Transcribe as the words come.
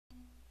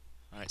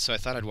So I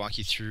thought I'd walk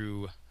you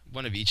through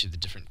one of each of the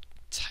different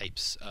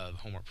types of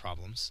homework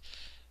problems,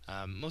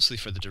 mostly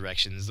for the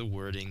directions, the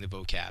wording, the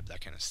vocab, that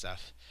kind of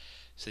stuff,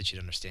 so that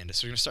you'd understand it.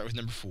 So we're going to start with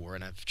number 4,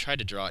 and I've tried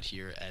to draw it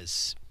here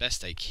as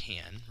best I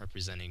can,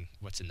 representing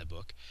what's in the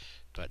book.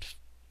 But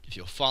if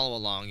you'll follow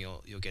along,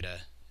 you'll get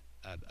a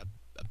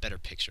better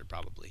picture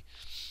probably.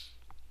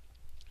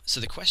 So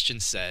the question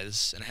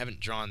says, and I haven't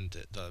drawn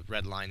the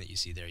red line that you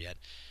see there yet.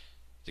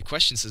 The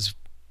question says,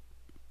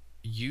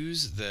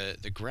 use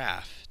the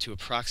graph to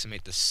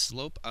approximate the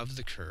slope of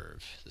the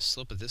curve, the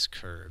slope of this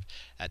curve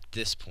at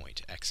this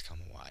point, x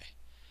comma y.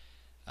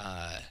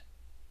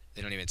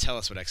 They don't even tell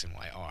us what x and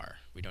y are.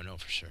 We don't know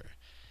for sure.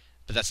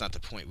 But that's not the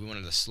point. We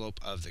wanted the slope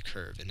of the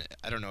curve. And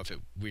I don't know if it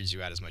weirds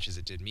you out as much as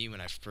it did me when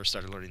I first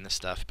started learning this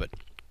stuff, but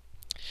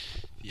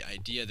the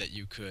idea that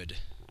you could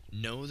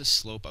know the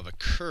slope of a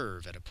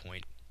curve at a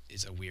point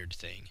is a weird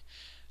thing.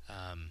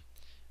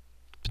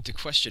 But the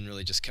question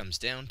really just comes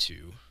down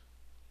to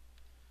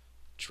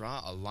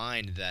draw a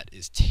line that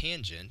is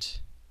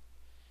tangent,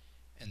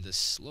 and the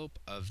slope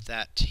of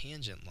that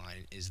tangent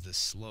line is the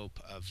slope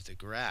of the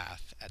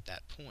graph at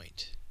that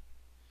point.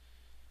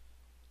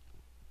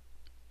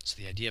 So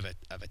the idea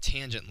of a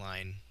tangent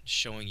line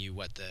showing you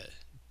what the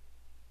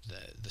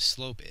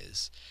slope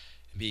is,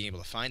 and being able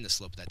to find the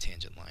slope of that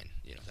tangent line,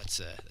 that's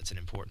an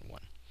important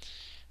one.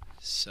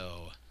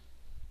 So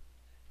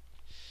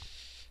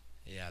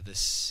yeah,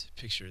 this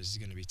picture is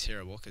going to be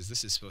terrible because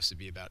this is supposed to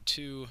be about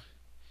 2,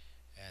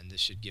 and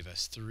this should give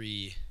us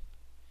 3.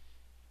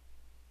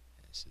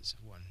 This is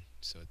 1.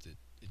 So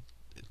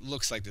it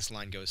looks like this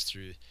line goes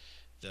through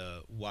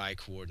the y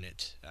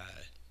coordinate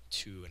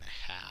 2.5.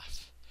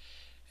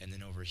 And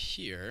then over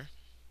here,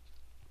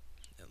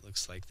 it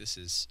looks like this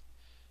is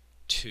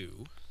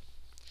 2.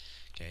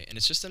 Okay, and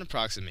it's just an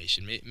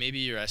approximation. Maybe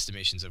your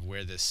estimations of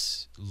where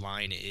this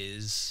line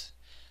is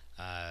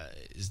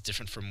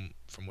different from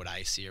what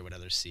I see or what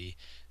others see.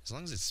 As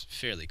long as it's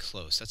fairly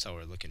close, that's all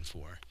we're looking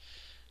for.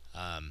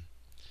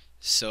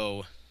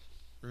 So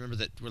remember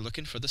that we're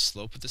looking for the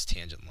slope of this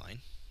tangent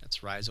line.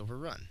 That's rise over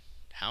run.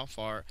 How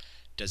far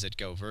does it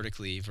go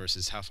vertically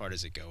versus how far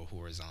does it go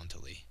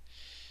horizontally?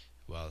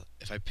 Well,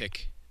 if I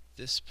pick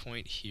this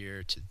point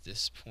here to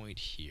this point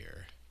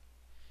here,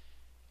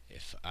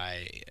 if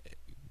I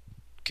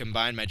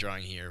combine my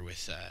drawing here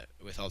with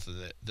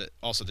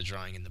also the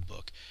drawing in the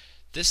book,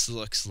 this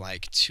looks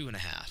like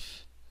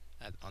 2.5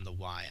 on the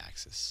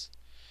y-axis.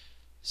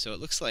 So it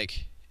looks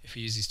like if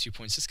we use these 2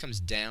 points, this comes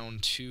down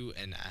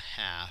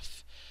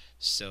 2.5.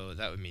 So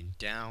that would mean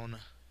down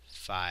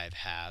 5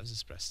 halves.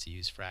 It's best to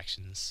use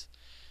fractions,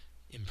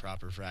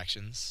 improper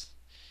fractions.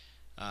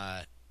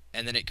 And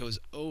then it goes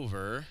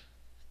over,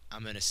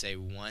 I'm going to say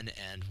 1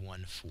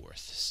 1/4.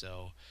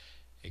 So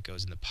it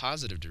goes in the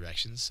positive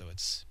direction, so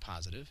it's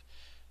positive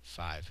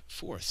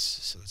 5/4.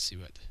 So let's see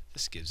what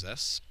this gives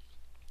us.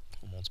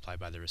 We'll multiply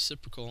by the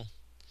reciprocal.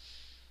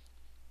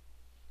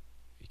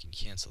 We can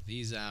cancel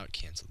these out,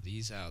 cancel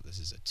these out. This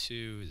is a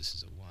 2, this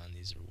is a 1,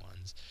 these are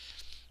 1s.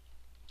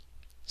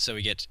 So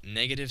we get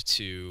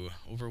 -2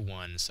 over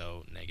 1,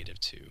 so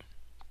 -2.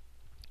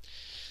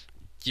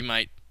 You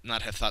might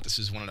not have thought this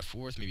was 1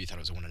 1/4, maybe you thought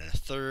it was 1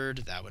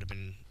 1/3. That would have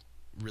been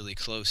really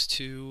close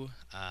too.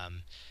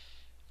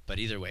 But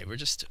either way, we're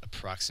just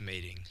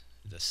approximating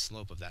the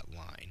slope of that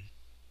line.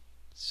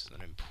 It's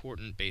an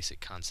important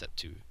basic concept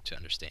to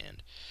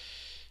understand.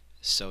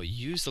 So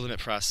use the limit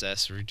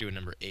process. We're doing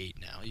number 8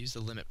 now. Use the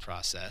limit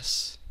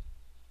process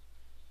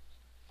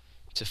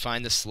to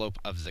find the slope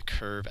of the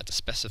curve at the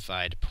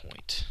specified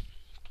point.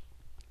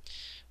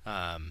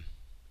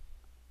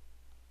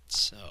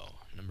 So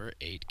number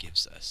 8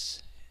 gives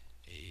us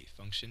a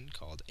function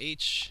called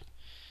h,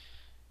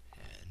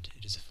 and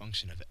it is a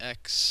function of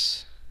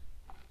x.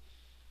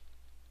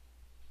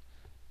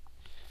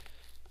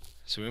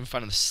 So we're going to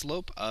find the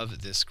slope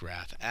of this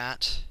graph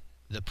at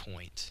the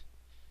point.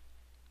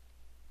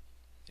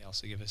 They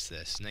also give us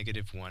this,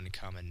 -1,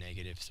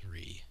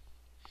 -3.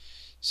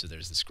 So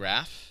there's this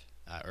graph,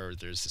 or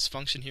there's this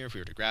function here. If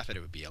we were to graph it, it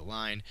would be a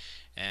line,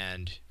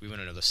 and we want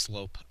to know the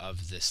slope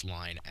of this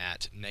line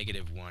at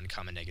 -1,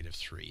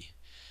 -3,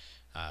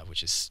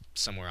 which is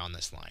somewhere on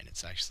this line.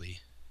 It's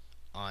actually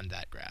on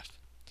that graph.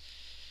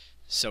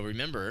 So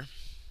remember,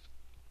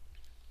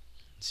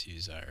 let's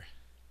use our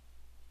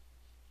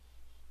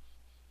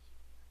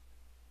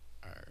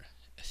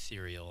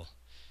ethereal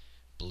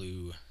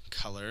blue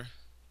color.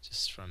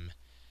 Just from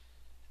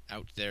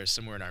out there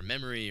somewhere in our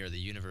memory or the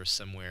universe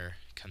somewhere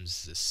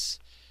comes this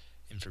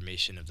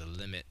information of the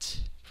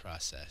limit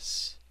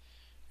process.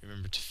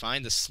 Remember, to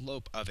find the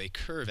slope of a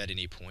curve at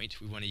any point,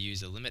 we want to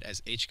use the limit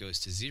as h goes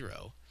to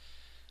 0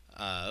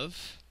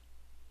 of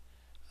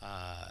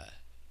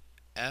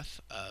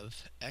f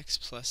of x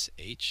plus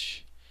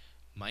h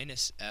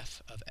minus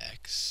f of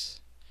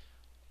x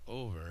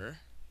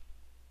over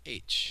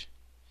h.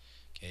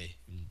 Okay,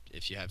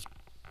 if you have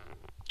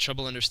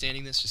trouble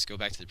understanding this, just go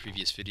back to the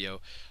previous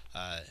video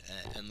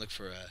and look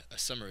for a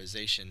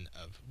summarization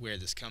of where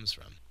this comes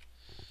from.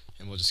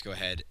 And we'll just go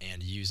ahead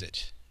and use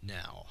it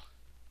now.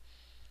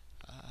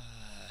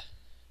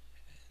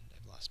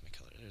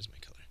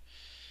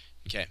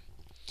 Okay.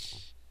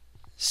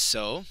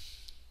 So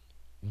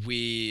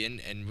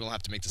and we'll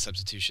have to make the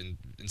substitution.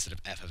 Instead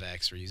of f of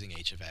x, we're using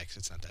h of x.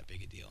 It's not that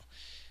big a deal.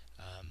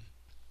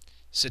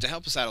 So to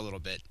help us out a little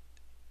bit,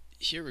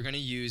 here we're going to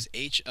use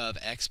h of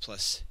x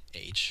plus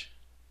h.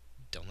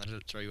 Don't let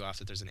it throw you off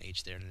that there's an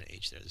h there and an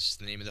h there. This is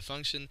the name of the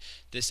function.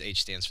 This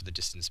h stands for the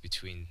distance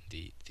between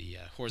the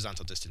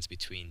horizontal distance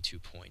between 2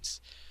 points.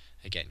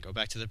 Again, go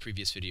back to the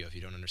previous video if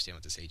you don't understand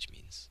what this h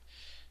means.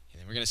 And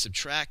then we're going to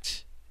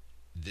subtract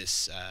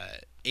this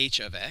h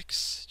of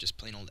x, just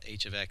plain old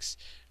h of x.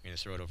 We're going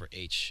to throw it over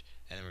h,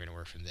 and then we're going to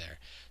work from there.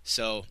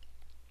 So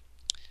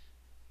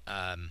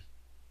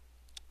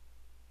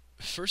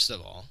first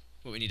of all,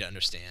 what we need to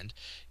understand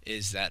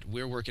is that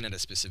we're working at a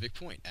specific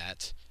point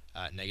at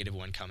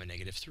 -1 comma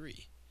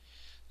 -3.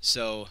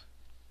 So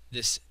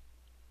this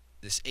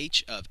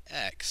h of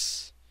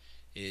x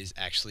is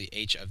actually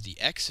h of the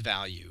x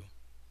value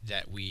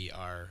that we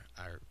are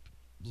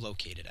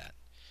located at,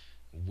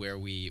 where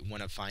we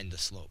want to find the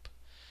slope.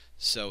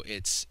 So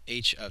it's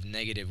h of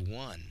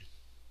 -1,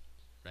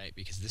 right?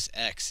 Because this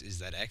x is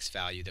that x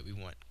value that we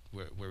want,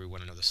 where we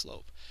want to know the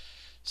slope.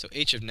 So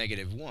h of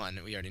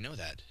 -1, we already know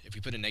that. If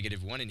we put a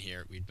 -1 in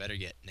here, we'd better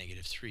get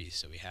 -3.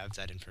 So we have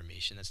that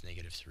information. That's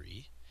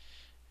 -3.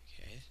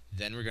 Okay.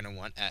 Then we're going to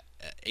want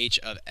h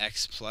of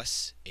x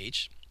plus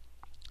h,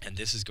 and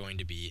this is going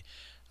to be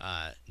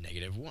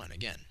 -1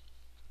 again.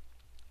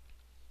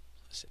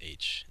 Plus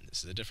h. And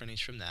this is a different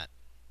h from that.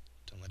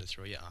 Don't let it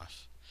throw you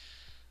off.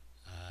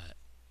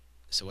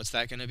 So what's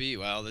that going to be?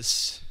 Well, we're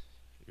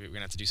going to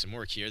have to do some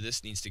work here.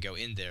 This needs to go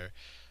in there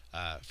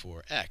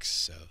for x.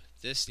 So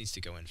this needs to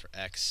go in for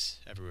x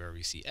everywhere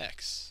we see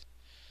x.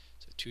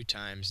 So 2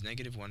 times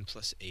 -1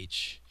 plus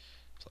h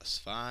plus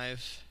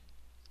 5.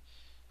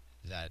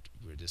 That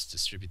we'll just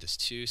distribute this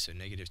 2, so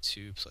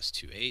 -2 plus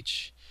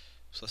 2h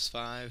plus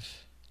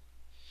 5.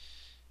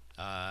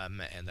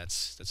 And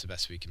that's the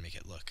best we can make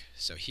it look.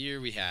 So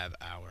here we have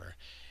our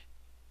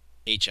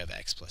h of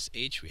x plus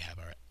h. We have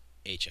our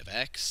h of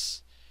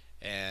x,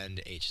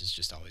 and h is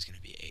just always going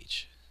to be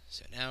h.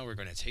 So now we're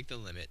going to take the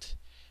limit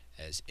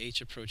as h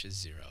approaches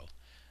 0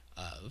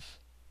 of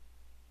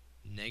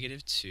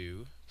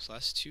 -2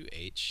 plus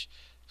 2h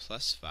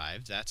plus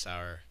 5. That's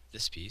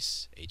this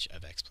piece, h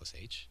of x plus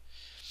h,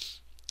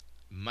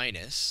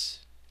 minus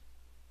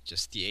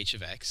just the h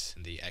of x,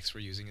 and the x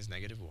we're using is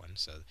 -1,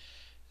 so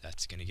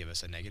that's going to give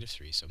us a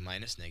 -3. So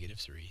minus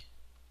 -3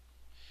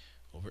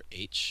 over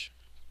h.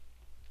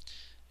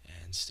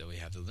 And still we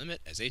have the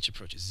limit as h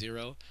approaches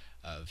 0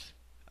 of,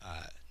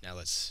 now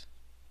let's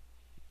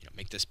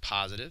make this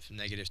positive,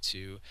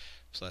 -2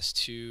 plus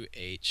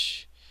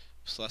 2h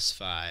plus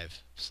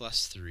 5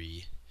 plus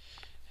 3.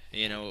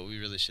 What we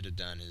really should have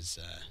done is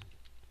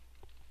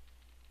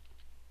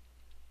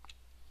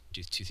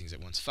do 2 things at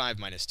once. 5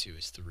 minus 2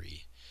 is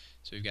 3.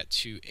 So we've got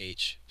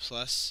 2h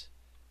plus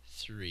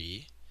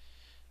 3.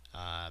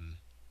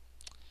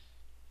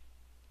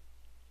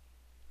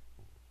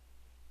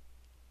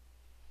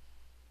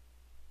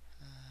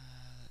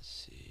 Let's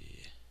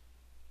see.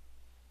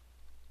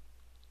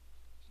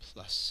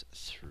 Plus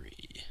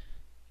 3.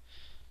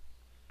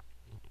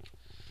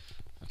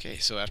 Okay,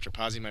 so after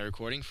pausing my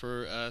recording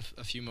for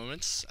a few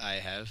moments, I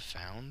have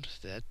found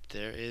that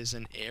there is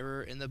an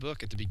error in the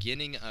book. At the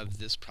beginning of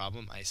this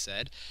problem, I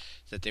said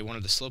that they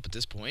wanted the slope at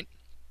this point,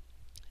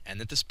 and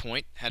that this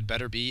point had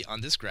better be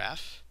on this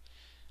graph.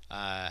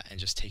 And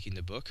just taking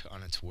the book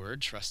on its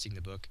word, trusting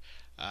the book,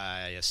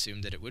 I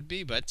assumed that it would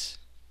be, but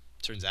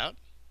turns out,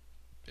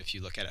 if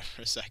you look at it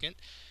for a second,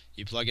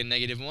 you plug in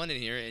 -1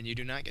 in here, and you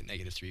do not get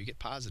 -3, you get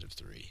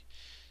 +3.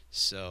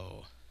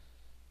 So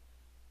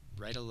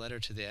write a letter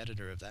to the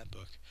editor of that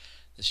book.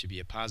 This should be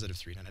a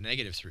 +3, not a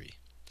 -3.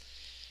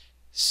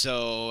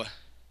 So,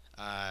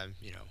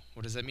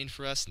 what does that mean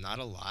for us? Not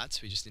a lot.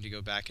 We just need to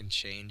go back and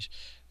change.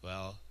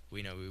 Well,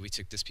 we know we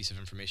took this piece of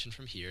information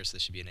from here, so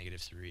this should be a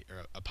 -3,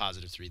 or a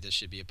 +3. This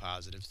should be a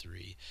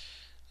 +3.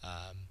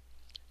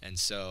 And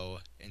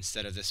so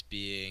instead of this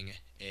being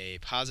a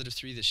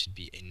 +3, this should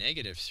be a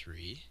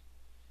 -3.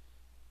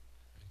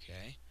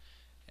 Okay,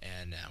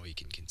 and now we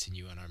can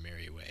continue on our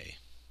merry way.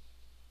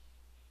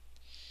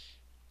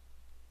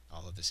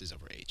 All of this is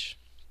over h.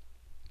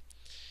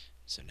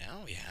 So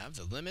now we have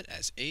the limit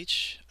as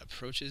h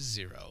approaches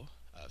 0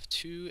 of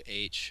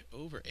 2h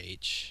over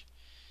h.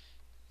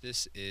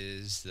 This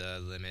is the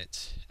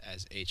limit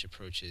as h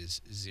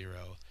approaches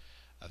 0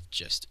 of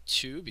just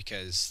 2,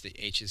 because the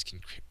h's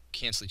can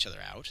cancel each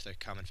other out, the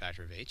common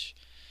factor of h.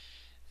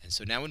 And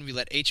so now when we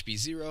let h be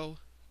 0,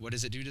 what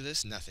does it do to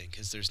this? Nothing,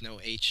 because there's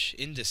no h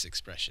in this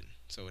expression,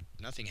 so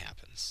nothing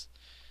happens.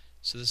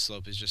 So the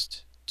slope is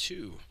just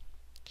 2.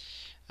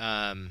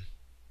 And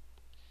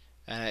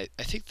I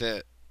think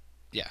that,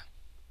 yeah,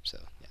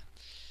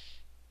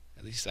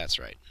 at least that's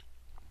right.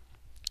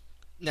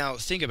 Now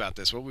think about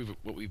this. What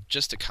we've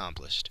just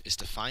accomplished is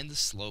to find the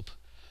slope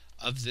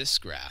of this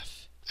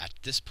graph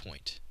at this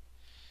point.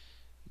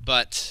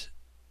 But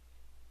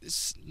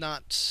it's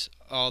not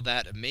all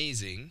that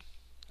amazing.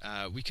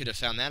 We could have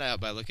found that out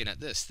by looking at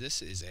this.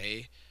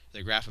 The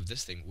graph of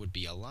this thing would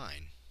be a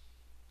line.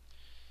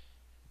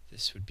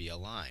 this would be a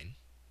line.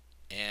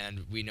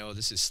 And we know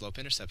this is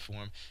slope-intercept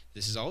form.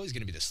 This is always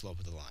going to be the slope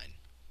of the line.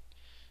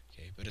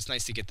 Okay, but it's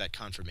nice to get that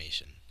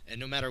confirmation. And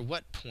no matter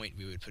what point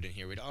we would put in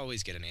here, we'd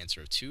always get an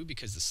answer of 2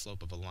 because the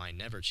slope of a line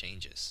never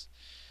changes.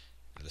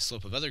 The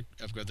slope of other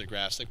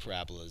graphs like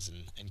parabolas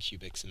and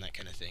cubics and that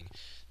kind of thing,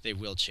 they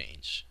will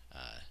change.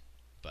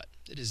 But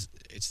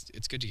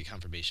it's good to get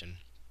confirmation.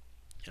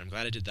 And I'm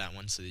glad I did that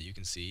one so that you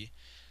can see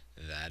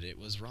that it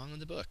was wrong in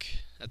the book.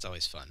 That's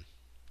always fun.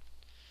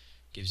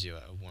 Gives you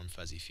a warm,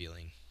 fuzzy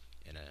feeling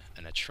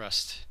and a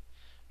trust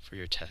for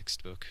your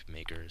textbook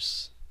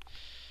makers.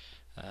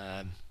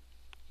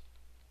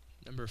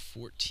 Number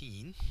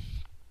 14.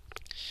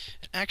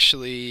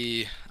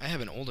 Actually, I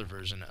have an older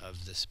version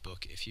of this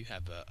book. If you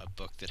have a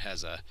book that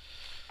has like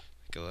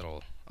a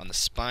little, on the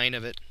spine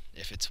of it,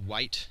 if it's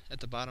white at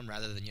the bottom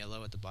rather than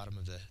yellow at the bottom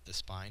of the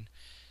spine,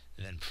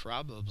 then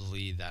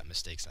probably that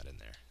mistake's not in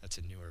there. That's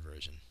a newer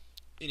version.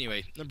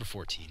 Anyway, number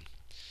 14.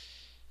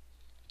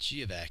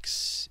 G of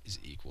x is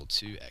equal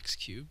to x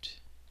cubed.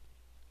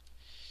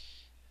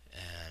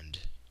 And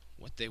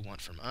what they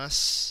want from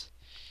us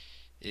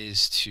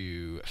is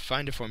to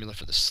find a formula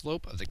for the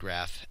slope of the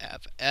graph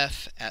of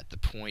f at the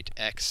point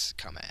x,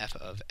 comma f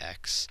of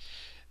x,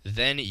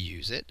 then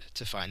use it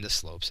to find the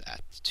slopes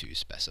at the 2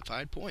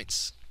 specified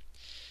points.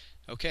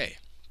 Okay,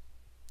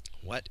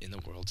 what in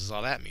the world does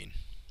all that mean?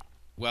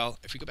 Well,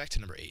 if we go back to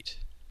number 8,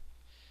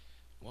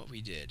 what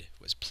we did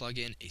was plug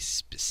in a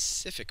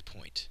specific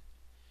point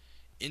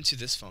into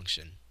this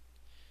function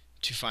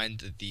to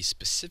find the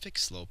specific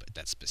slope at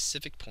that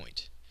specific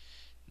point.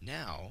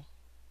 Now,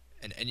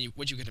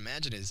 what you can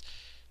imagine is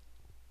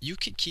you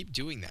could keep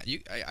doing that.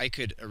 I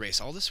could erase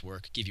all this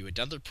work, give you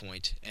another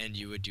point, and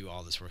you would do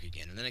all this work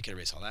again. And then I could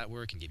erase all that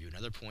work and give you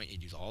another point, and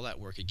do all that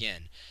work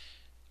again.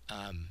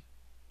 And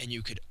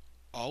you could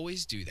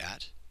always do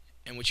that.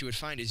 And what you would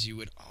find is you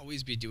would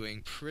always be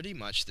doing pretty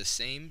much the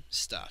same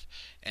stuff.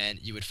 And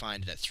you would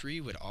find that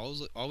 3 would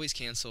always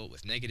cancel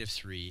with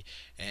 -3,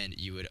 and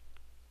you would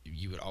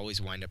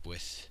always wind up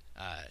with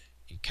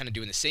kind of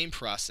doing the same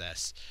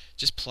process,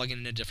 just plugging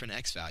in a different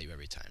x value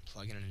every time.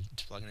 Plugging in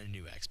a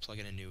new x,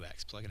 plugging in a new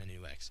x, plugging in a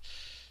new x.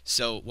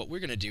 So what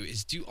we're going to do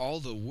is do all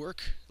the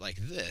work like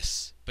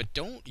this, but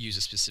don't use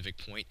a specific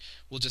point.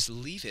 We'll just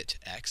leave it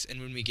x,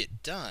 and when we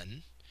get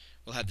done,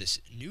 we'll have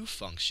this new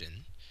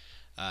function,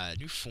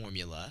 new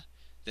formula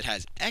that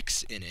has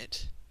x in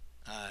it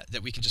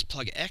that we can just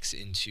plug x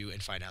into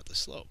and find out the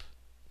slope.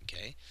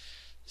 Okay,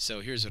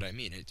 so here's what I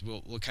mean.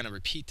 We'll kind of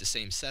repeat the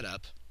same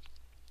setup,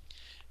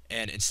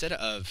 and instead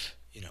of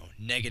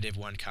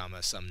 -1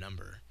 comma some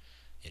number,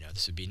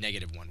 this would be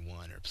 -1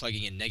 1, or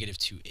plugging in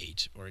 -2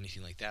 8 or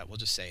anything like that, we'll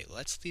just say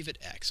let's leave it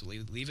x.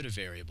 We'll leave it a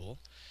variable,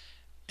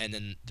 and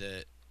then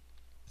the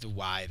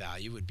y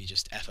value would be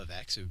just f of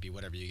x. It would be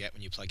whatever you get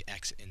when you plug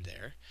x in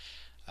there.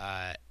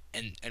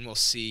 And we'll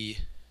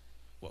see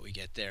what we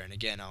get there. And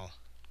again, I'll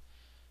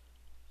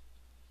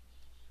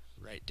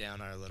write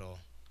down our little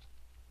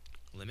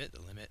limit,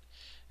 the limit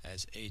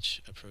as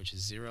h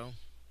approaches 0.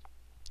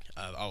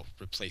 I'll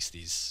replace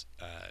these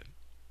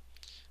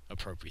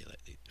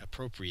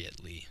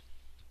appropriately.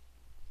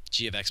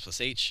 G of x plus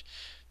h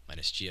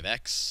minus g of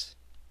x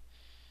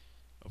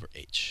over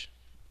h.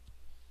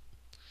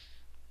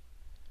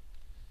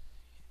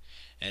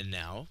 And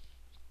now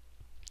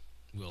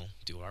we'll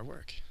do our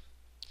work.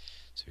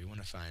 So we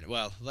want to find,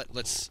 well,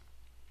 let's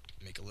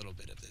make a little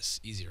bit of this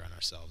easier on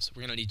ourselves.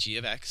 We're going to need g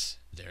of x.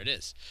 There it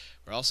is.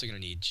 We're also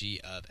going to need g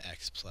of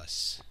x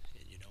plus,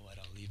 and you know what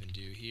I'll even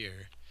do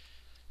here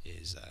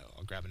is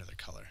I'll grab another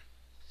color.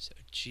 So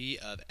g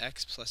of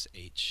x plus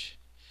h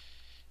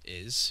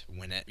is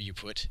when you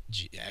put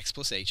x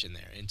plus h in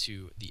there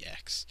into the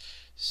x.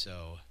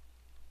 So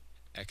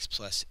x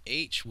plus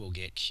h will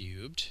get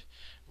cubed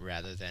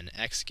rather than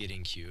x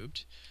getting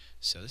cubed.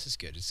 So this is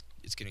good. It's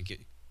going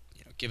to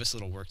give us a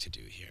little work to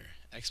do here.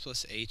 X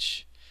plus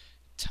h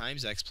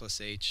times x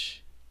plus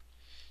h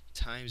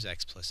times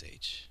x plus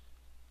h.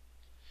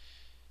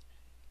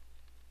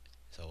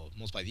 So we'll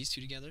multiply these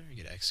two together. We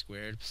get x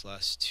squared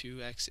plus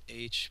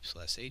 2xh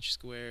plus h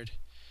squared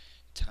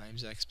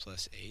times x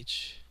plus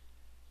h.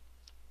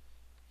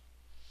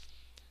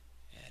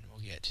 And we'll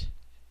get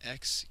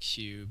x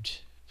cubed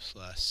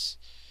plus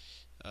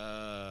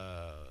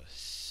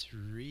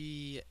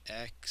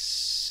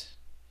 3x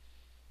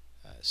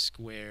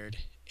squared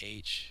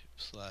h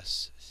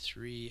plus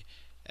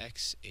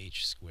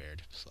 3xh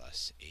squared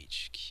plus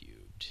h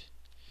cubed.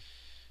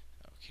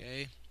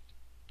 Okay.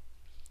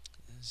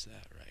 Is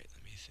that right?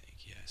 Let me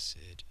think. Yes,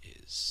 it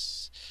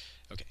is.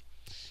 Okay.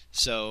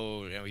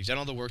 So we've done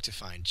all the work to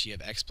find g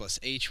of x plus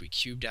h. We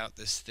cubed out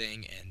this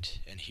thing,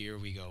 and here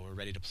we go. We're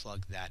ready to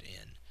plug that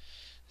in.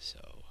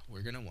 So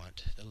we're going to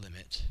want the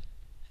limit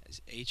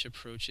as h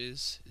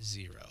approaches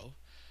 0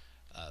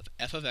 of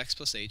f of x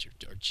plus h,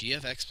 or g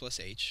of x plus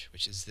h,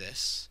 which is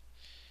this,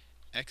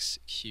 x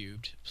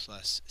cubed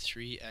plus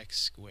 3x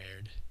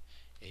squared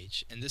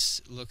h. And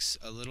this looks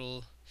a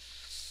little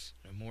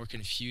more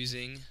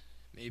confusing.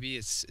 Maybe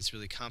it's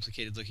really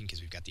complicated looking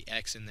because we've got the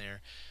x in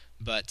there,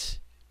 but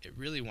it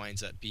really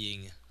winds up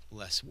being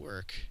less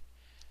work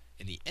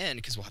in the end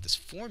because we'll have this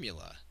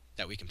formula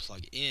that we can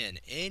plug in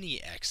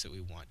any x that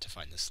we want to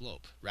find the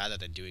slope, rather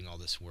than doing all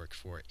this work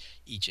for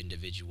each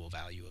individual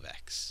value of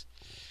x.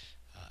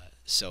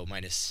 So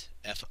minus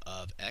f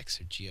of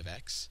x, or g of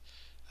x.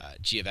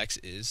 G of x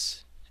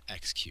is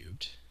x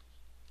cubed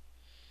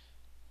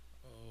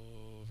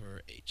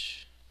over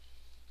h.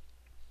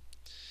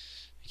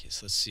 Okay,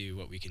 so let's see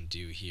what we can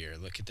do here.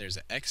 Look, there's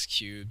an x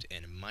cubed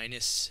and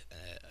minus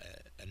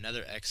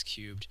another x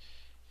cubed,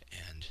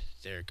 and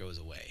there it goes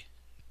away.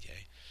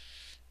 Okay,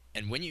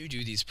 and when you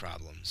do these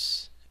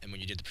problems, and when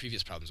you did the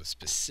previous problems with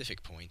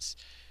specific points,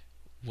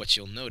 what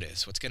you'll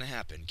notice, what's going to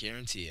happen,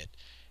 guarantee it,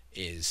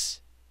 is,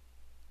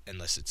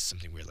 unless it's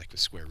something weird like with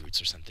square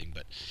roots or something,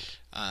 but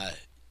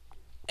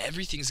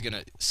everything's going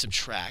to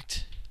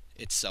subtract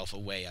itself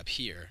away up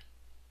here,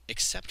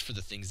 except for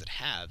the things that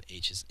have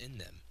h's in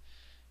them.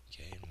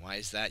 Okay, and why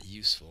is that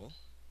useful?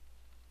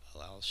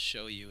 Well, I'll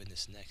show you in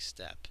this next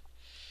step.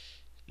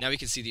 Now we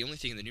can see the only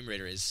thing in the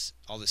numerator is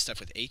all this stuff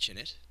with h in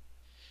it.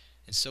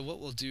 And so what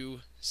we'll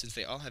do, since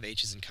they all have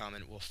h's in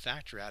common, we'll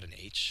factor out an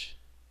h.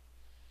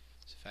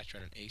 So factor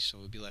out an h, so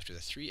we'll be left with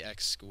a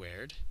 3x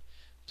squared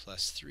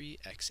plus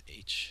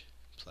 3xh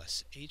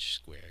plus h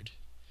squared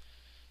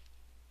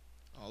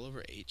all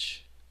over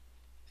h.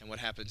 And what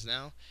happens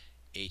now?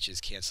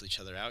 h's cancel each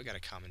other out, got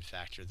a common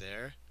factor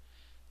there.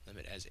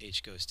 Limit as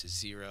h goes to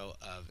 0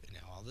 of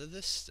now all of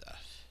this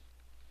stuff.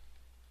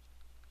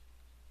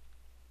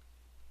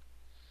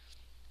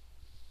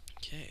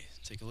 Okay,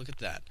 take a look at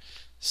that.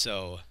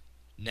 So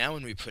now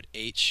when we put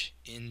h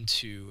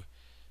into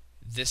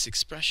this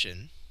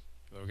expression,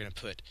 we're going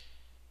to put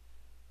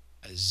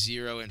a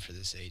 0 in for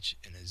this h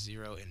and a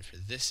 0 in for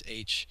this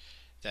h.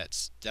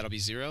 That'll be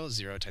 0.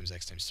 0 times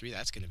x times 3,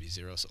 that's going to be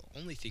 0. So the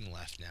only thing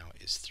left now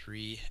is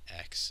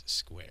 3x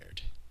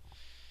squared.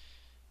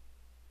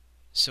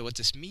 So what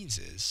this means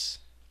is,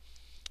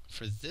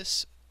 for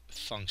this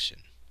function,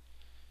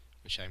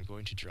 which I'm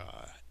going to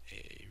draw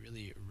a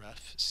really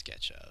rough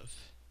sketch of,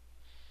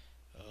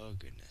 oh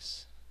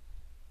goodness.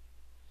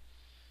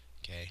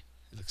 Okay,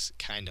 it looks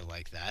kind of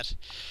like that.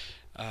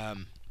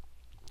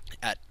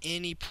 At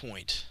any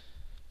point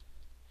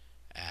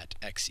at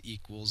x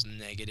equals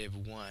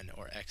 -1,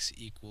 or x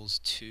equals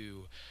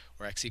 2,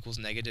 or x equals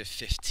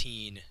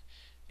 -15,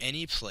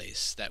 any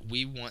place that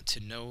we want to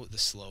know the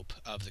slope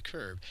of the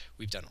curve,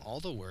 we've done all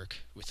the work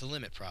with the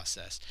limit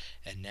process,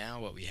 and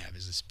now what we have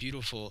is this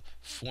beautiful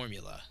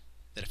formula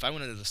that if I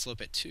want to know the slope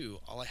at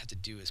 2, all I have to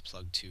do is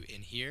plug 2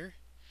 in here.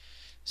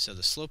 So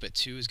the slope at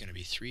 2 is going to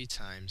be 3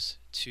 times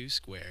 2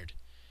 squared,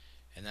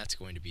 and that's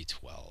going to be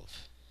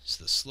 12.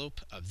 So the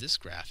slope of this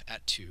graph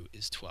at 2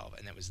 is 12,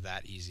 and that was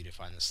that easy to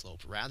find the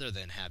slope, rather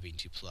than having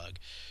to plug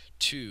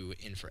 2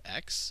 in for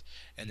x,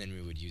 and then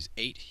we would use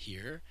 8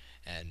 here,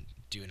 and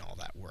doing all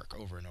that work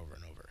over and over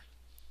and over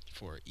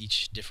for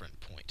each different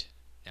point.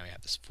 Now we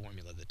have this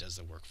formula that does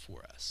the work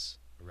for us,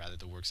 or rather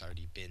the work's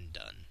already been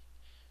done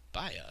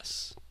by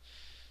us.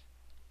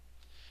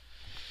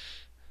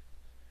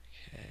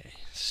 Okay,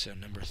 so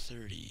number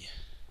 30.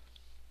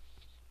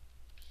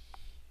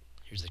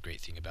 Here's the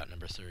great thing about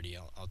number 30.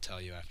 I'll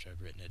tell you after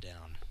I've written it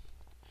down.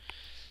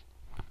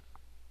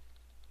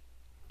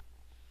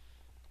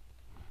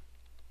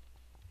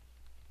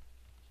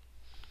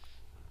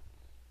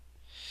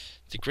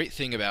 The great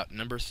thing about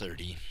number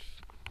 30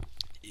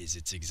 is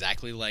it's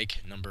exactly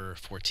like number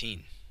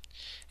 14.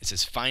 It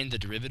says find the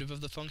derivative of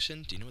the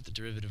function. Do you know what the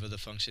derivative of the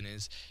function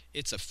is?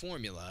 It's a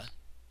formula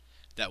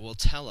that will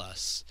tell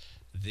us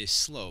the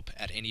slope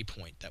at any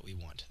point that we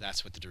want.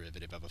 That's what the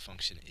derivative of a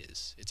function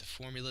is. It's a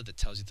formula that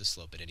tells you the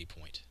slope at any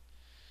point.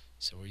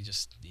 So we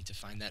just need to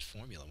find that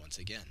formula once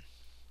again.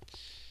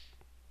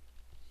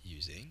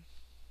 Using,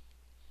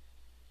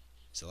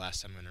 it's the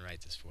last time I'm going to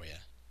write this for you,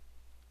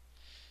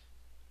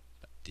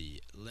 but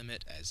the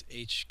limit as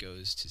h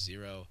goes to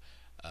 0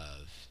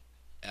 of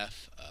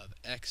f of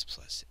x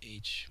plus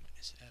h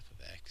minus f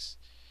of x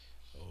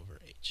over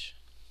h.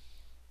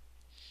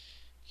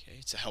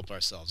 Okay, to help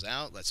ourselves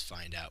out, let's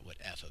find out what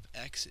f of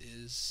x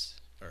is,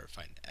 or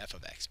find f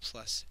of x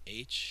plus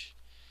h.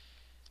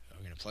 We're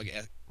going to plug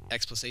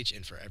x plus h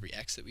in for every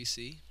x that we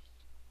see.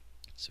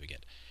 So we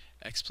get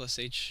x plus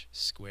h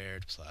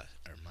squared plus,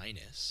 or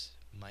minus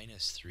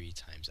 3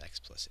 times x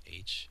plus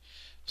h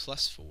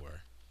plus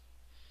 4.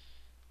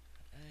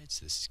 Alright,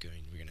 so this is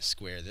we're going to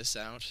square this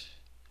out.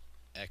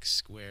 X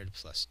squared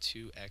plus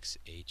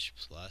 2xh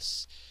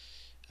plus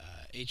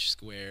h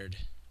squared.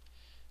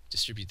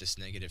 Distribute this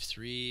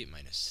 -3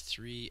 minus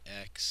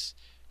 3x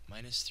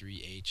minus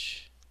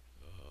 3h.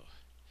 Oh,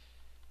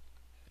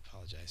 I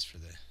apologize for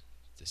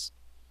this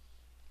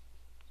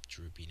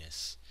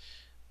droopiness,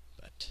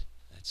 but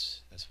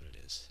that's what it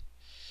is.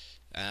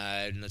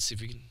 And let's see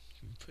if we can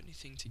put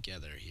anything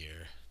together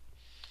here.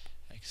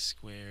 X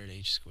squared,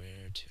 h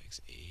squared,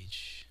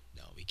 2xh.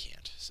 No, we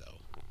can't,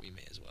 so we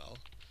may as well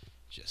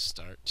just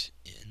start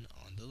in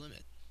on the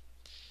limit.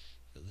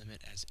 The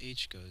limit as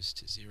h goes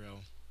to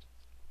 0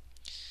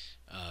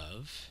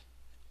 of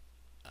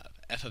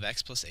f of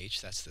x plus h,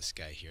 that's this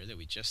guy here that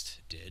we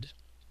just did,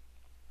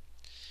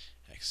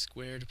 x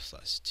squared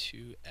plus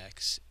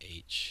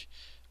 2xh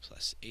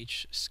plus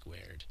h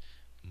squared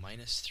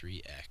minus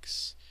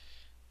 3x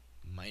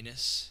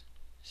minus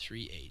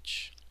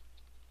 3h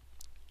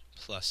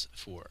plus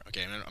 4.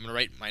 Okay, I'm going to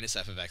write minus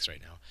f of x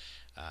right now.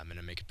 I'm going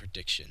to make a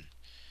prediction.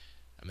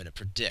 I'm going to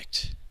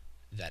predict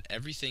that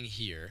everything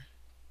here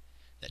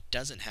that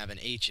doesn't have an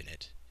h in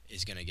it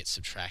is going to get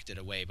subtracted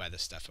away by the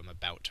stuff I'm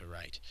about to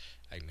write.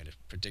 I'm going to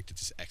predict that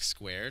this x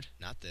squared,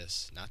 not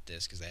this,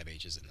 because they have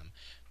h's in them,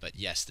 but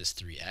yes, this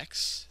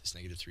 3x, this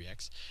negative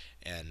 3x,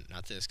 and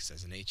not this because it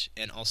has an h,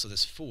 and also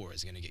this 4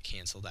 is going to get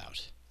canceled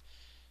out.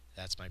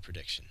 That's my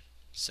prediction.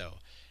 So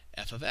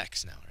f of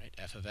x now, right?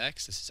 F of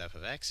x, this is f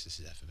of x, this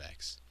is f of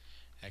x.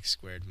 X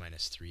squared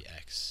minus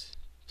 3x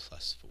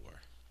plus 4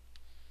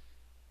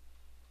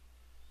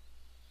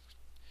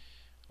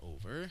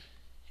 over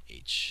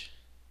h,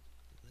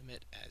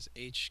 limit as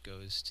h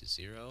goes to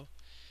 0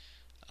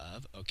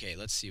 of, okay,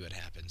 let's see what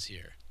happens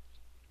here.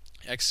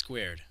 X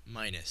squared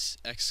minus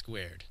x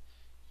squared,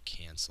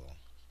 cancel.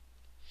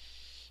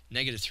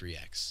 Negative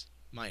 3x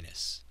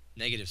minus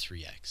negative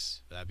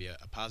 3x, that would be a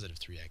positive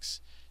 3x,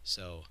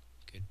 so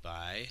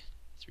goodbye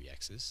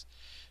 3x's.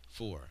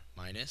 4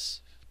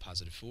 minus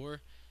positive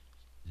 4,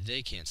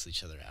 they cancel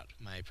each other out.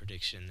 My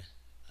prediction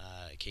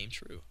came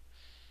true.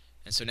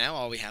 And so now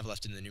all we have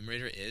left in the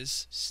numerator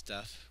is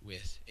stuff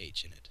with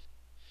h in it.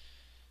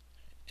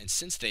 And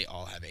since they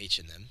all have h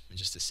in them, and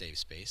just to save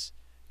space,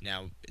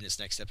 now in this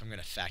next step I'm going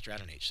to factor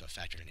out an h. So I'll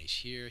factor in h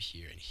here,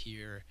 here, and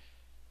here.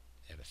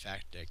 They have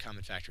a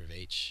common factor of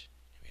h.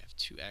 We have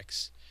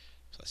 2x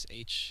plus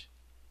h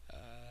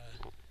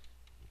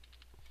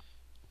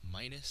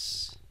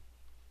minus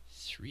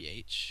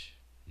 3h.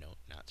 No,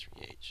 not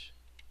 3h.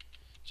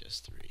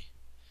 Just 3.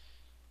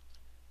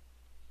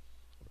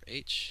 Over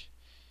h.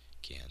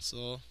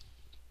 Cancel.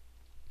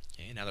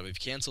 Okay, now that we've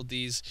canceled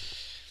these,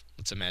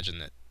 let's imagine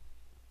that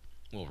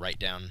we'll write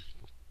down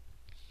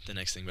the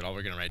next thing, but all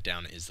we're going to write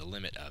down is the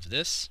limit of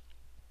this.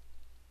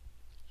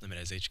 Limit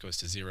as h goes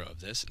to 0 of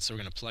this. And so we're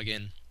going to plug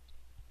in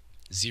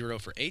 0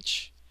 for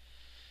h.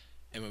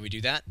 And when we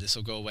do that, this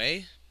will go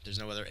away. There's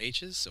no other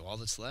h's, so all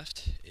that's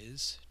left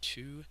is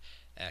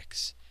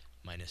 2x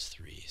minus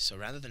 3. So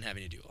rather than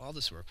having to do all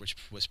this work, which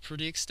was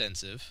pretty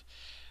extensive,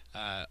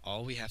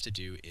 all we have to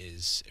do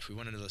is, if we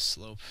want to know the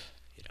slope,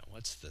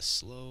 what's the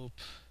slope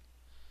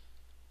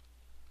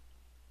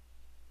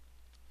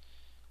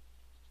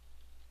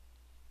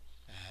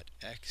at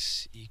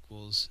x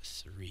equals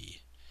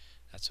 3?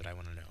 That's what I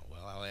want to know.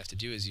 Well, all I have to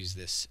do is use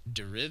this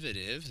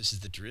derivative. This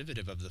is the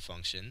derivative of the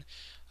function.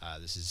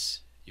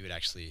 You would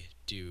actually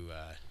do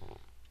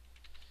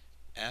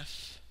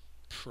f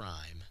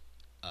prime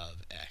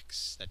of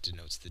x. That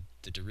denotes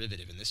the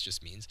derivative, and this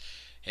just means,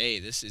 hey,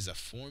 this is a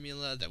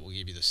formula that will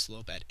give you the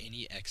slope at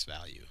any x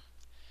value.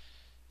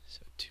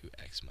 So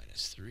 2x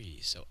minus 3.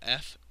 So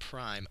f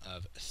prime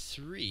of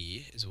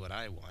 3 is what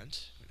I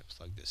want. I'm going to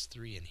plug this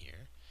 3 in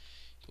here.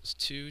 Equals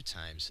 2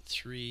 times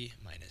 3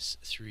 minus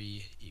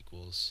 3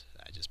 equals,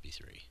 that'd just be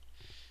 3.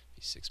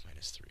 Be 6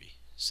 minus 3.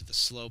 So the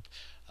slope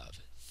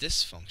of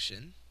this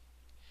function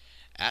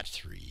at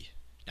 3,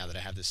 now that I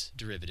have this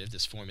derivative,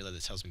 this formula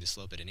that tells me the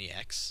slope at any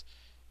x,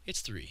 it's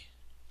 3.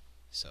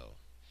 So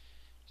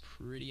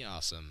pretty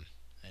awesome,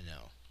 I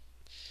know.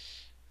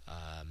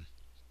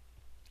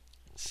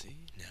 Let's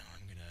see, now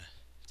I'm going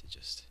to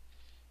just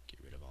get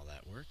rid of all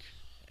that work,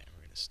 and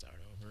we're going to start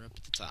over up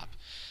at the top.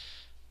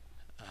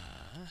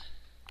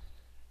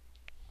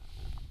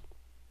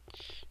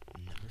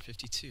 Number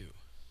 52.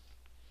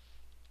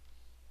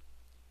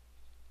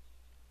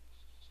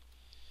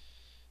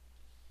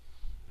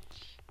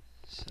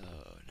 So,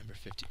 number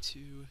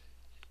 52,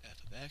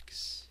 f of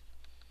x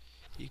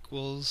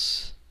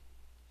equals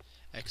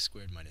x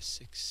squared minus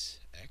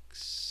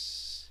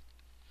 6x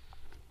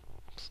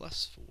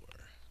plus 4.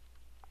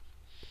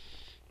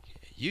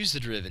 Use the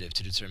derivative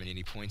to determine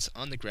any points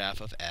on the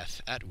graph of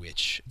f at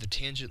which the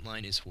tangent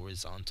line is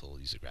horizontal.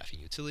 Use the graphing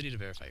utility to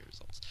verify your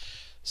results.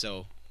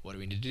 So what do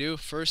we need to do?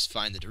 First,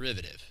 find the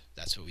derivative.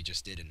 That's what we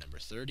just did in number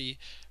 30.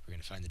 We're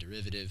going to find the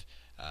derivative.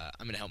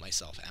 I'm going to help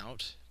myself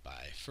out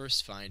by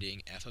first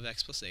finding f of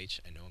x plus h.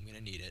 I know I'm going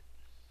to need it.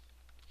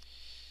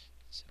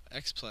 So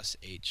x plus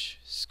h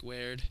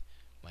squared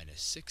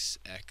minus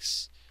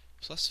 6x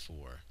plus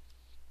 4.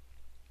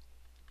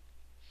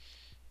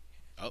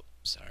 Oh,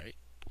 sorry.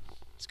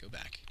 Let's go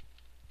back.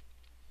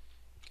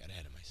 Got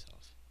ahead of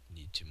myself.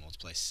 Need to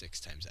multiply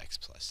 6 times x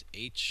plus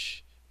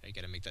h. I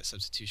got to make that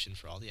substitution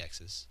for all the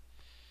x's.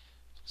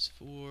 Plus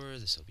 4,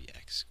 this will be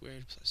x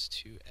squared plus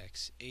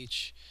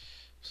 2xh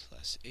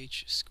plus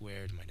h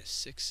squared minus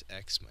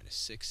 6x minus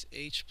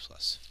 6h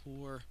plus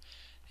 4.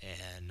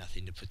 And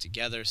nothing to put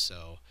together,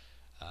 so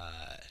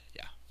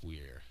yeah,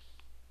 we're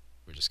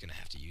just going to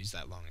have to use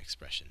that long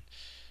expression.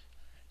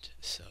 Right,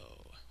 so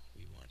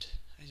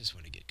I just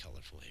want to get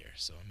colorful here,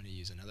 so I'm going to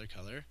use another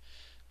color.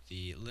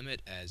 The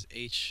limit as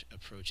h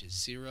approaches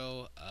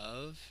 0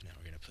 of, now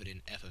we're going to put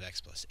in f of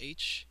x plus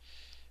h,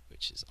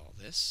 which is all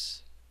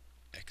this,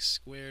 x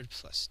squared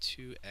plus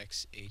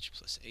 2xh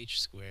plus h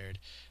squared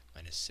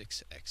minus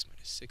 6x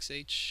minus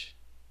 6h.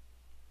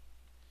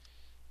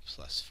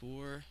 plus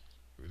 4.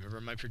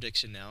 Remember my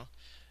prediction now.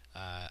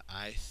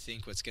 I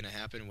think what's going to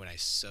happen when I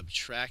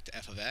subtract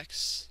f of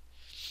x,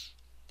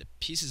 the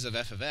pieces of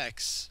f of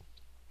x,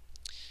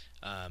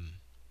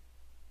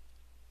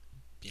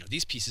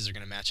 these pieces are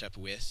going to match up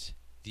with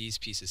these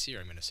pieces here.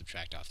 I'm going to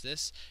subtract off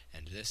this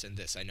and this and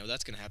this. I know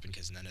that's going to happen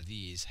because none of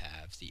these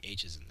have the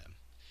h's in them.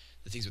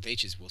 The things with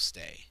h's will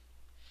stay.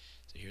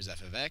 So here's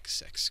f of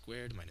x, x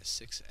squared minus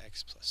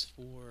 6x plus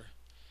 4.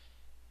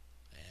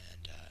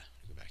 And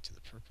go back to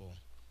the purple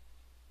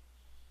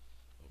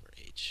over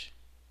h.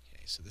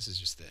 Okay, so this is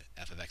just the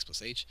f of x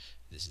plus h.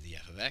 This is the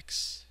f of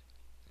x.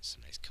 There's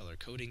some nice color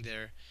coding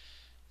there.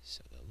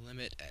 So the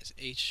limit as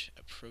h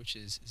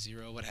approaches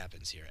 0, what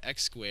happens here?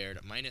 X squared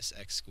minus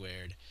x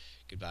squared,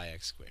 goodbye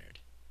x squared.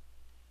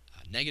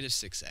 Negative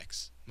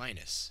 6x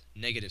minus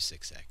negative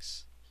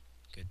 6x,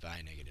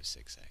 goodbye negative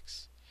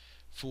 6x.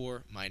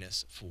 4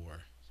 minus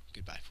 4,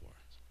 goodbye 4.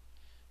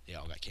 They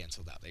all got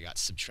canceled out. They got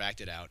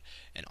subtracted out,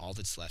 and all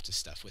that's left is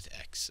stuff with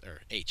x,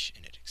 or h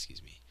in it,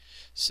 excuse me.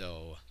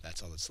 So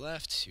that's all that's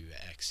left,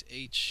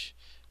 2xh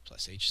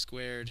plus h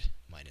squared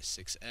minus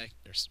 6x,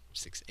 or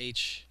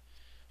 6h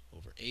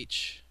over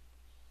h,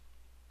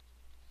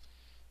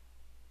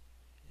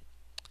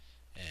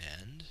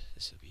 and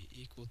this will be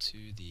equal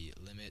to the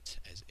limit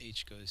as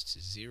h goes to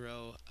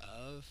 0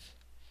 of,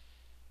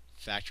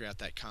 factor out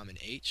that common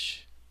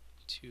h,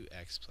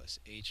 2x plus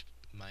h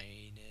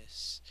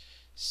minus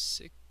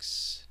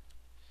 6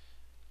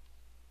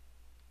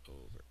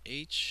 over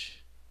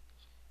h,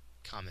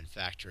 common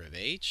factor of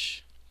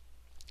h.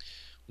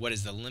 What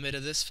is the limit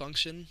of this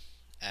function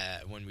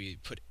when we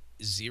put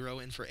 0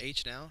 in for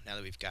h now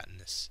that we've gotten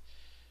this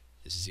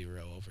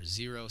 0 over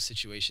 0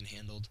 situation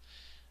handled?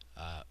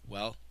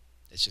 Well,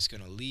 it's just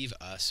going to leave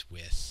us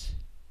with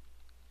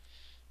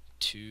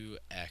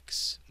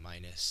 2x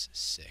minus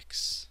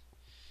 6.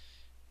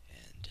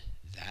 And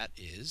that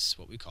is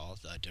what we call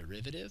the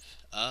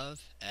derivative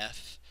of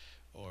f,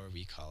 or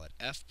we call it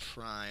f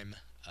prime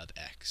of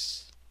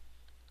x.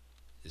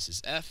 This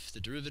is f, the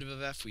derivative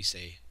of f, we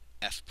say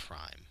f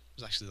prime.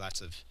 There's actually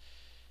lots of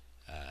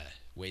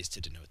ways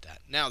to denote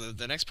that. Now,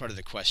 the next part of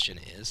the question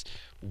is,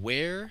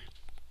 where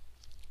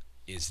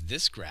is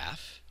this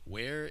graph,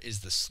 where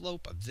is the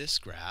slope of this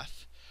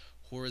graph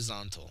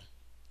horizontal?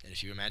 And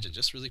if you imagine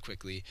just really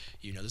quickly,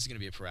 you know this is going to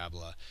be a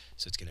parabola,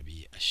 so it's going to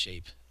be a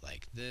shape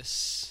like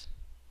this.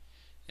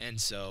 And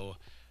so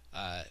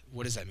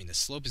what does that mean? The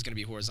slope is going to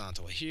be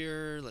horizontal.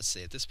 Here, let's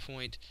say at this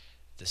point,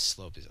 the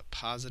slope is a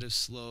positive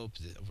slope.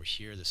 Over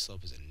here, the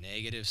slope is a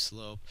negative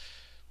slope.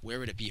 Where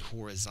would it be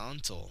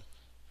horizontal?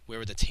 Where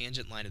would the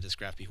tangent line of this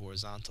graph be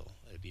horizontal?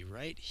 It would be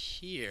right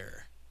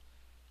here.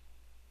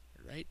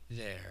 Right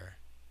there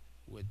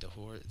would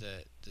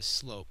the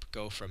slope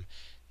go from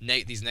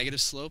these negative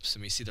slopes,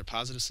 and we see their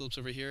positive slopes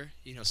over here.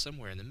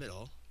 Somewhere in the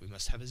middle, we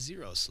must have a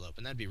 0 slope,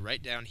 and that'd be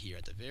right down here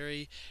at the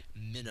very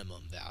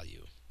minimum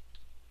value.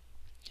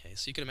 Okay,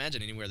 so you can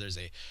imagine anywhere there's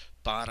a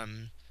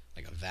bottom,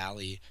 like a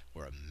valley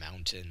or a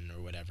mountain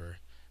or whatever,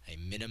 a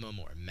minimum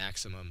or a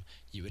maximum,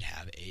 you would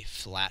have a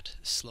flat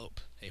slope,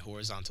 a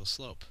horizontal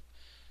slope.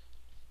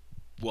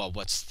 Well,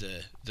 what's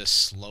the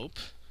slope,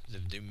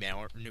 the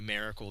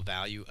numerical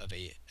value of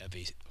a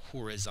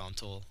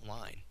horizontal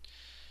line?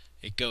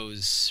 It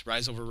goes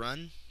rise over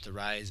run. The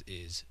rise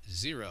is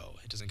 0.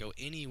 It doesn't go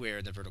anywhere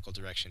in the vertical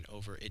direction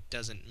over. It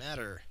doesn't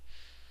matter.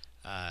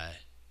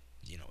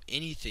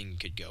 Anything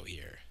could go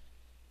here.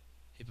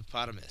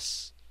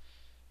 Hippopotamus,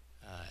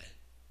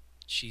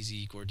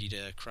 cheesy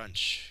gordita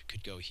crunch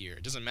could go here.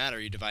 It doesn't matter.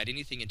 You divide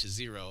anything into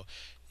 0,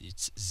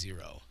 it's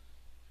 0.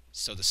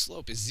 So the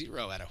slope is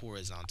 0 at a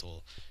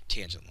horizontal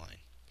tangent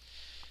line.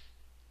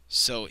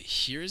 So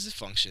here's a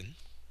function,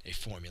 a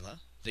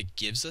formula, that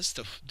gives us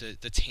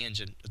the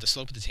tangent, the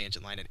slope of the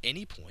tangent line at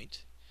any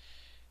point.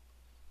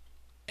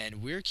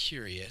 And we're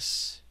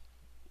curious,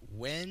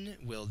 when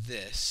will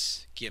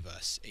this give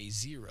us a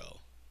 0?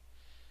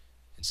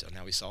 And so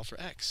now we solve for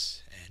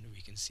x, and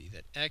we can see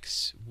that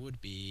x would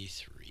be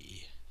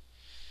 3.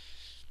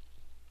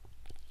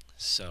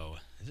 So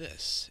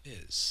this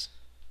is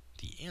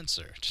the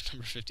answer to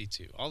number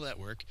 52. All that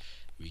work,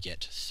 we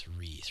get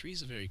 3. 3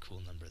 is a very cool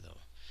number,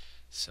 though.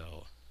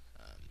 So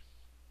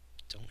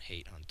don't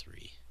hate on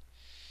 3.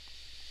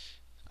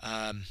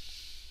 So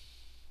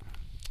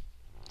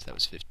that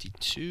was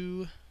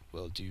 52.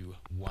 We'll do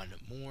one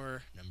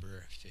more,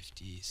 number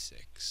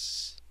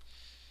 56.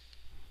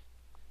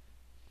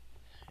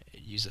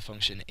 Use the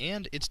function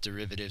and its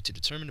derivative to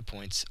determine the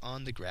points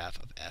on the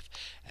graph of f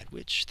at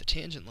which the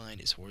tangent line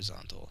is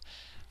horizontal.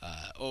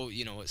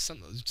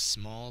 Some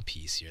small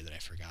piece here that I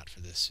forgot for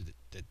this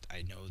that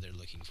I know they're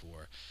looking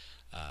for.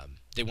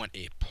 They want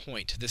a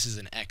point. This is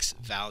an x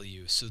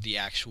value, so the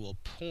actual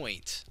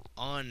point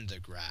on the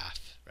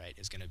graph, right,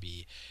 is going to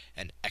be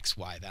an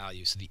xy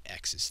value. So the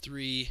x is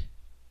 3.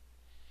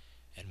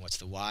 And what's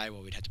the y?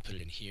 Well, we'd have to put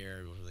it in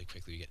here really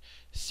quickly. We get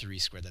 3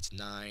 squared, that's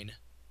 9.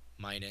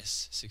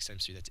 Minus 6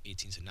 times 3, that's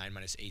 18. So 9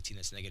 minus 18,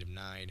 that's negative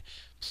 9.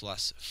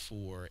 Plus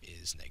 4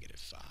 is negative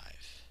 5.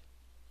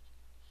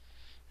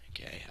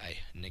 Okay, I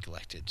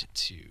neglected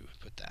to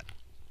put that.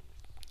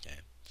 Okay.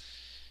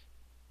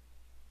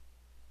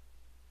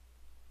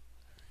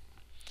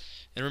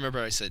 And remember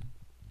I said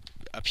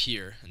up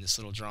here in this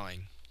little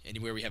drawing,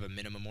 anywhere we have a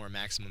minimum or a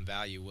maximum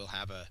value, we'll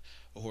have a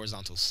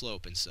horizontal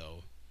slope. And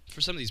so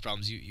for some of these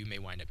problems, you may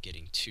wind up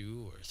getting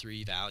 2 or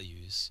 3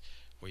 values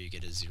where you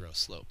get a 0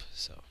 slope.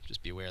 So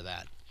just be aware of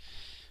that.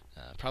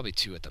 Probably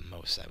 2 at the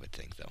most, I would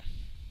think, though.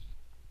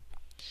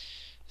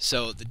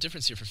 So the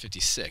difference here for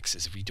 56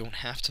 is we don't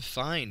have to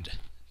find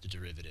the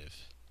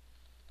derivative.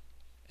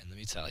 And let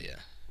me tell you,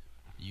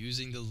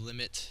 using the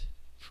limit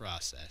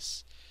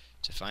process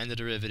to find the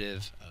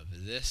derivative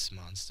of this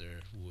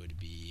monster would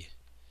be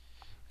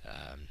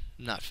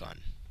not fun.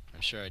 I'm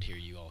sure I'd hear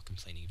you all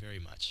complaining very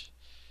much.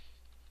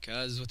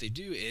 Because what they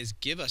do is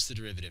give us the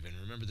derivative. And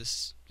remember,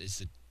 this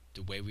is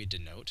the way we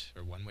denote,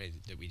 or one way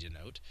that we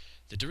denote,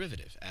 the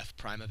derivative. F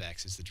prime of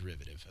x is the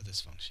derivative of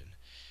this function.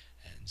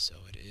 And so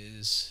it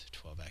is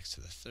 12x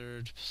to the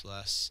third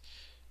plus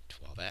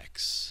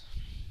 12x.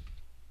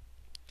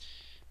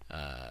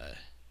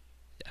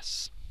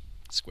 Yes,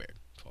 squared,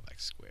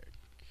 12x squared.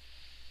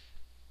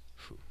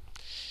 Whew.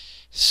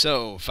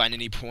 So find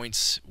any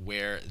points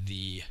where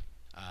the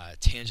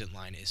tangent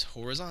line is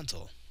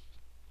horizontal.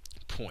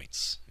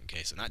 Points.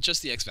 Okay, so not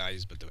just the x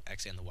values, but the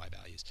x and the y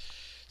values.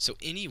 So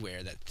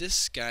anywhere that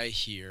this guy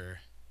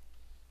here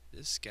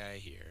is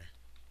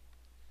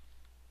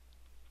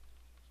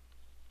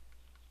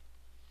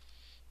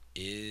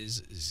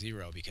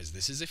 0, because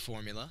this is a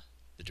formula.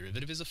 The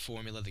derivative is a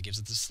formula that gives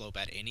us the slope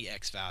at any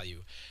x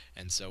value.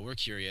 And so we're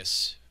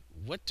curious,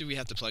 what do we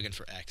have to plug in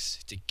for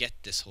x to get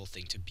this whole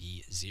thing to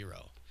be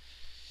 0?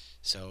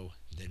 So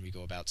then we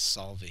go about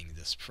solving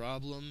this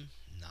problem.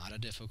 Not a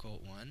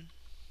difficult one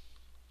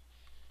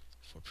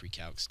for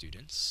pre-calc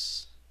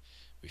students.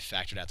 We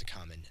factored out the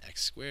common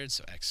x squared,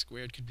 so x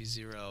squared could be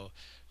 0.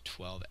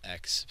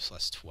 12x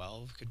plus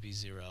 12 could be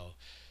 0.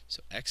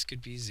 So x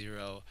could be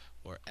 0,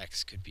 or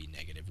x could be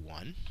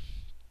 -1.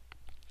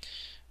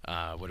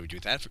 What do we do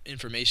with that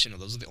information? Well,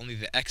 those are only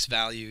the x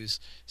values,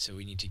 so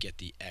we need to get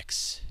the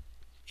x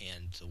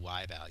and the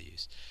y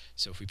values.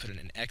 So if we put in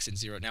an x and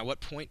 0, now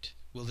what point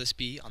will this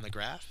be on the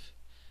graph?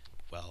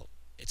 Well,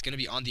 it's going to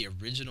be on the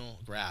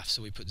original graph,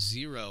 so we put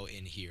 0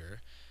 in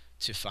here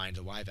to find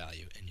the y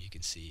value, and you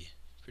can see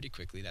pretty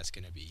quickly that's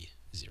going to be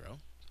 0.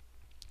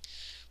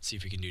 Let's see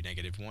if we can do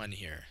 -1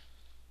 here.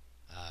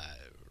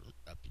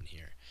 Up in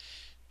here.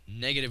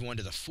 -1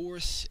 to the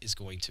fourth is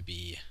going to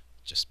be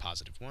just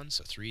 +1,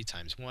 so 3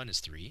 times 1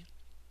 is 3.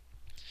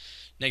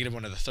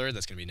 -1 to the third,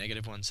 that's going to be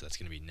 -1, so that's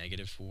going to be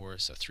 -4,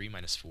 so 3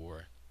 minus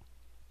 4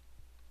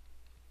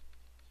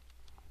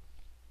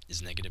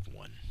 is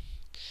 -1.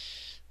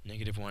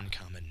 -1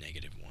 comma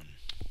 -1.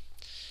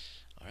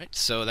 Alright,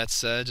 so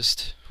that's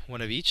just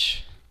one of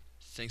each.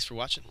 Thanks for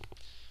watching.